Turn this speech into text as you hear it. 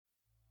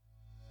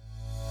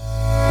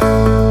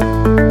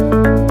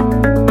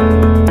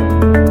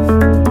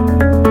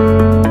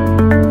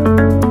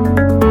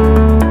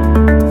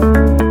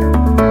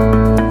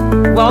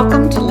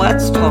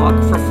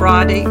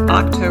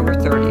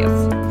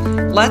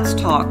Let's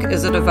Talk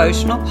is a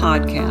devotional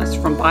podcast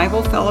from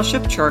Bible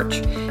Fellowship Church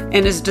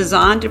and is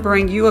designed to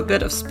bring you a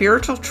bit of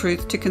spiritual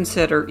truth to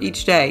consider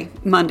each day,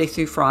 Monday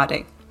through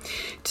Friday.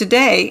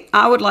 Today,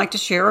 I would like to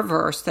share a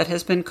verse that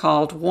has been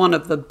called one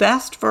of the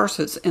best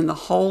verses in the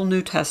whole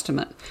New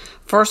Testament,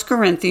 1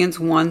 Corinthians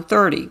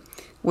 1:30,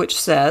 which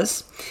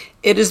says,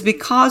 "It is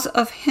because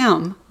of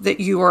him that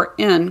you are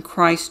in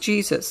Christ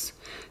Jesus,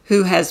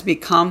 who has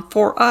become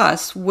for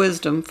us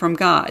wisdom from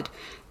God,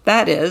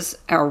 that is,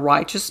 our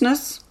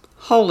righteousness,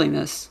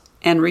 holiness,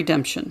 and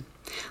redemption."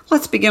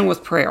 Let's begin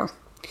with prayer.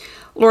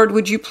 Lord,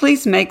 would you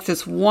please make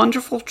this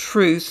wonderful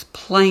truth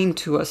plain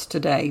to us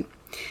today?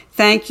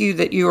 Thank you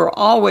that you are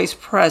always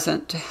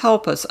present to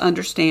help us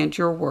understand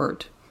your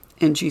word.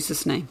 In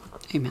Jesus' name,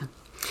 amen.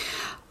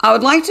 I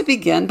would like to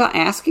begin by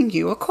asking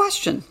you a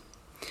question.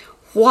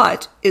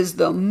 What is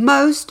the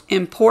most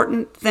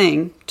important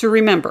thing to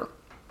remember?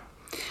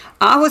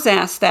 I was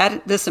asked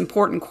this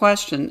important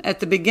question at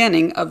the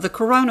beginning of the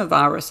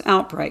coronavirus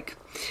outbreak.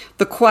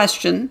 The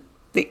question,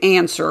 the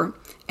answer,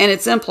 and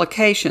its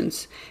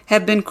implications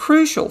have been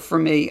crucial for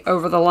me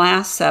over the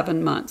last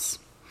 7 months.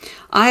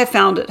 I have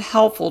found it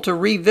helpful to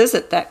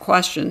revisit that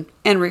question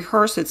and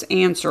rehearse its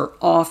answer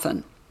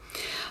often.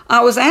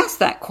 I was asked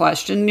that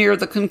question near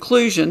the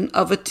conclusion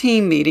of a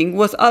team meeting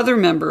with other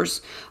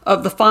members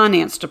of the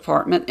finance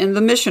department in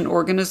the mission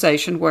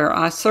organization where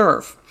I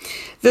serve.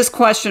 This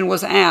question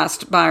was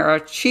asked by our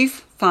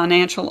chief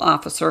financial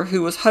officer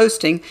who was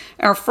hosting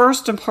our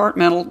first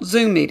departmental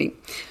Zoom meeting.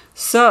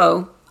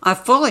 So I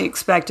fully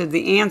expected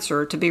the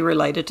answer to be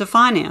related to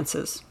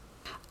finances.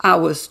 I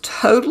was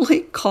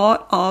totally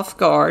caught off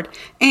guard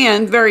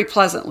and very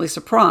pleasantly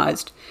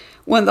surprised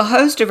when the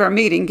host of our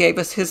meeting gave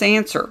us his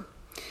answer.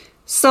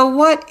 So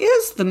what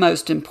is the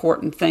most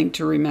important thing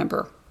to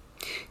remember?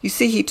 You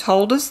see, he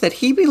told us that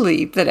he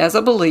believed that as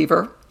a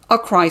believer, a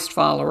Christ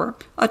follower,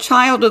 a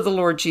child of the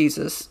Lord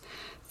Jesus,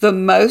 the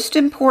most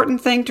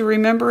important thing to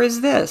remember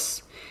is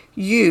this: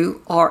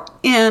 you are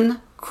in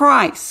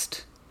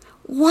Christ.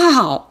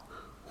 Wow,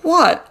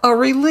 what a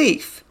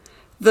relief!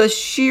 The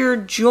sheer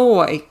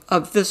joy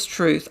of this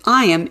truth.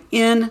 I am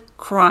in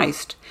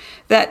Christ.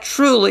 That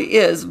truly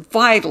is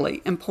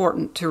vitally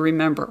important to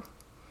remember.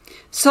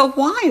 So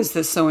why is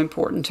this so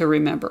important to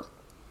remember?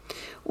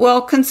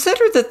 Well,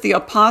 consider that the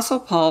Apostle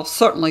Paul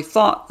certainly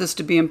thought this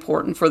to be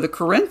important for the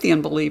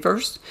Corinthian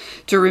believers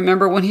to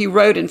remember when he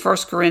wrote in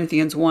 1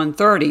 Corinthians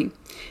 1:30,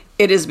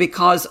 "It is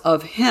because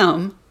of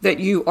him that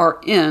you are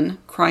in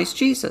Christ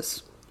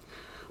Jesus."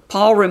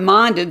 Paul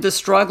reminded the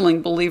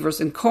struggling believers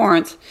in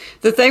Corinth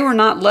that they were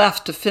not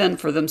left to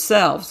fend for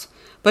themselves,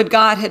 but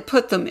God had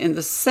put them in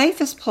the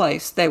safest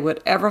place they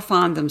would ever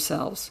find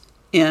themselves,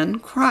 in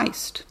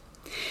Christ.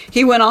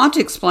 He went on to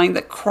explain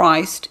that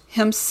Christ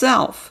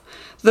himself,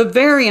 the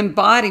very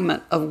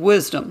embodiment of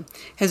wisdom,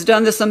 has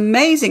done this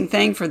amazing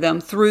thing for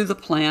them through the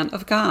plan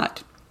of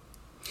God.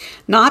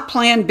 Not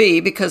plan B,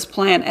 because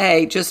plan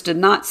A just did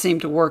not seem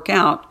to work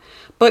out,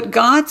 but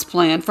God's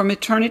plan from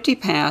eternity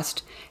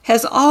past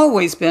has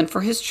always been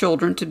for his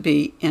children to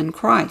be in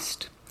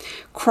Christ.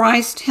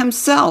 Christ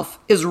himself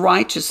is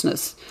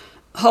righteousness,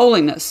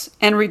 holiness,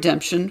 and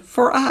redemption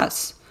for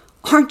us.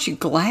 Aren't you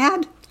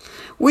glad?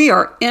 We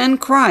are in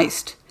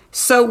Christ,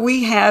 so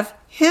we have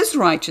his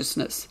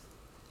righteousness,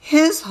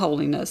 his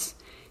holiness,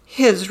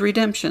 his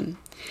redemption.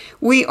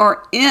 We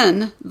are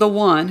in the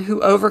one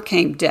who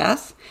overcame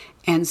death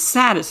and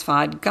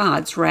satisfied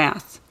God's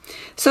wrath.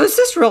 So is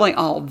this really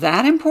all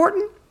that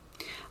important?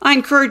 I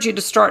encourage you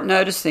to start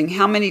noticing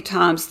how many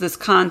times this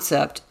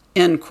concept,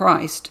 in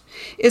Christ,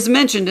 is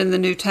mentioned in the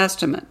New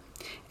Testament.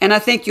 And I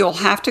think you'll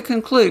have to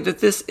conclude that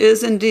this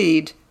is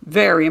indeed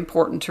very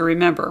important to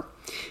remember.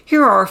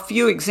 Here are a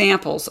few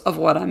examples of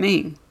what I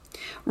mean.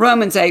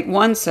 Romans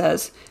 8:1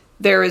 says,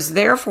 "There is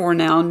therefore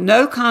now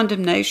no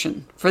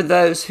condemnation for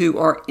those who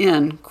are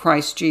in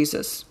Christ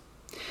Jesus."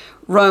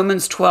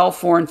 Romans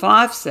 12:4 and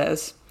 5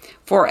 says,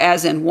 "For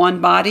as in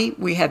one body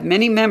we have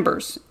many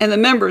members, and the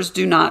members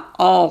do not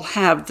all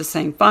have the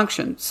same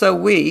function, so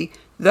we,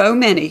 though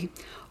many,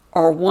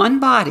 are one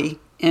body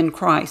in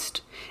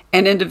Christ,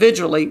 and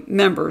individually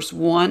members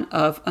one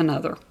of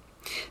another."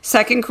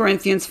 2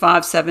 Corinthians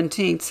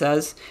 5:17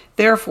 says,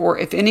 "Therefore,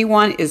 if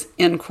anyone is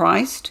in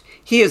Christ,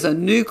 he is a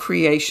new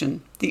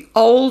creation. The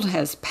old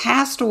has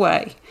passed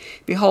away.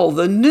 Behold,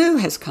 the new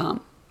has come."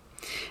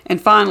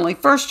 And finally,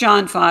 1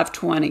 John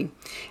 5:20,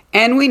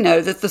 "And we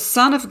know that the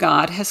Son of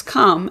God has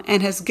come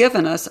and has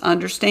given us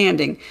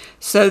understanding,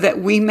 so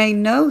that we may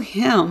know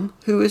him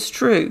who is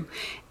true.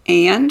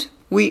 And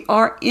we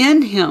are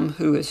in him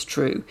who is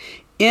true,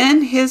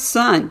 in his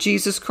Son,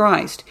 Jesus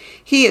Christ.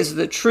 He is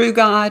the true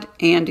God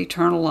and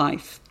eternal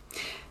life."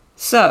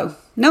 So,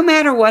 no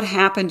matter what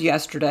happened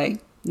yesterday,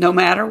 no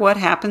matter what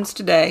happens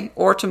today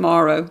or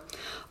tomorrow,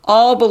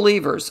 all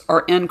believers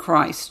are in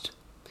Christ.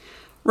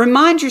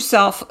 Remind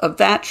yourself of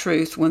that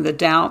truth when the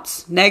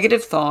doubts,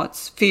 negative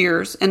thoughts,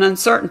 fears, and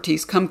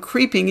uncertainties come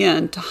creeping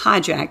in to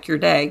hijack your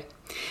day.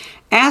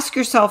 Ask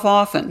yourself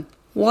often,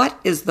 what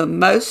is the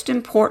most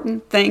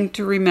important thing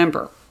to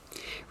remember?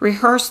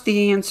 Rehearse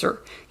the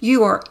answer.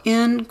 You are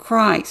in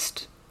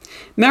Christ.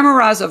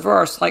 Memorize a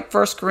verse like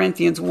 1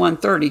 Corinthians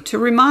 1:30 to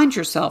remind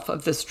yourself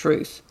of this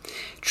truth.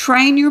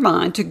 Train your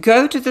mind to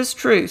go to this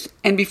truth,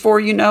 and before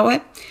you know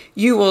it,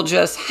 you will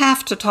just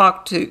have to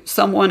talk to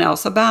someone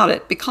else about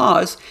it,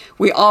 because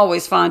we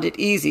always find it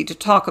easy to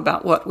talk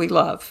about what we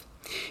love.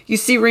 You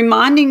see,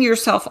 reminding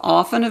yourself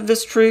often of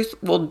this truth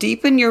will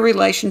deepen your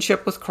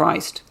relationship with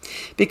Christ,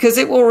 because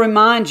it will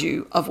remind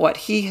you of what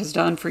He has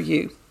done for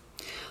you.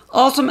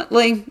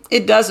 Ultimately,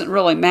 it doesn't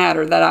really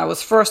matter that I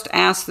was first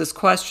asked this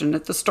question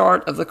at the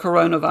start of the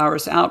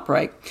coronavirus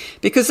outbreak,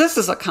 because this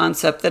is a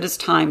concept that is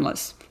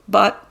timeless.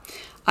 But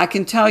I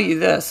can tell you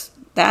this,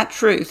 that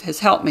truth has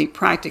helped me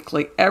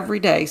practically every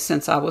day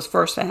since I was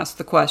first asked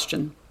the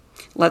question.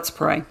 Let's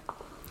pray.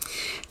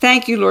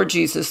 Thank you, Lord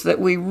Jesus,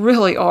 that we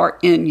really are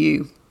in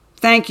you.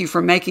 Thank you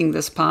for making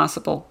this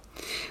possible.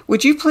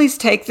 Would you please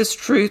take this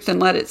truth and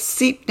let it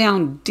seep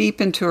down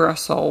deep into our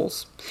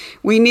souls?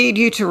 We need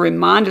you to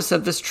remind us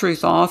of this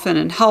truth often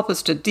and help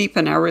us to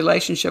deepen our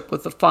relationship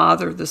with the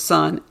Father, the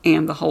Son,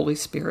 and the Holy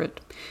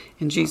Spirit.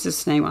 In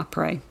Jesus' name I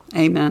pray.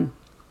 Amen.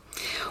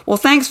 Well,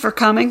 thanks for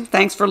coming.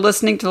 Thanks for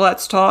listening to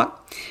Let's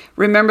Talk.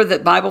 Remember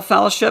that Bible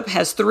Fellowship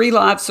has 3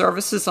 live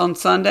services on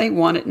Sunday,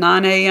 one at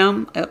 9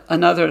 a.m.,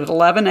 another at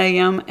 11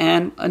 a.m.,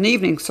 and an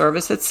evening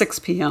service at 6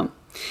 p.m.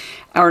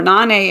 Our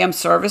 9 a.m.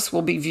 service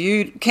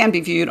can be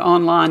viewed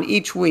online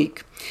each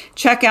week.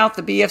 Check out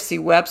the BFC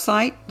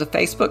website, the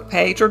Facebook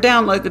page, or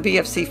download the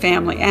BFC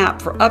Family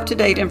app for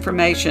up-to-date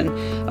information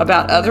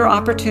about other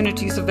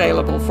opportunities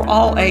available for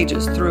all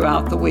ages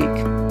throughout the week.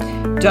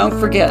 Don't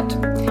forget,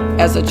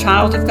 as a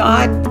child of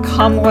God,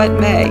 come what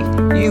may,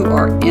 you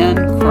are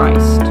in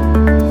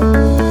Christ.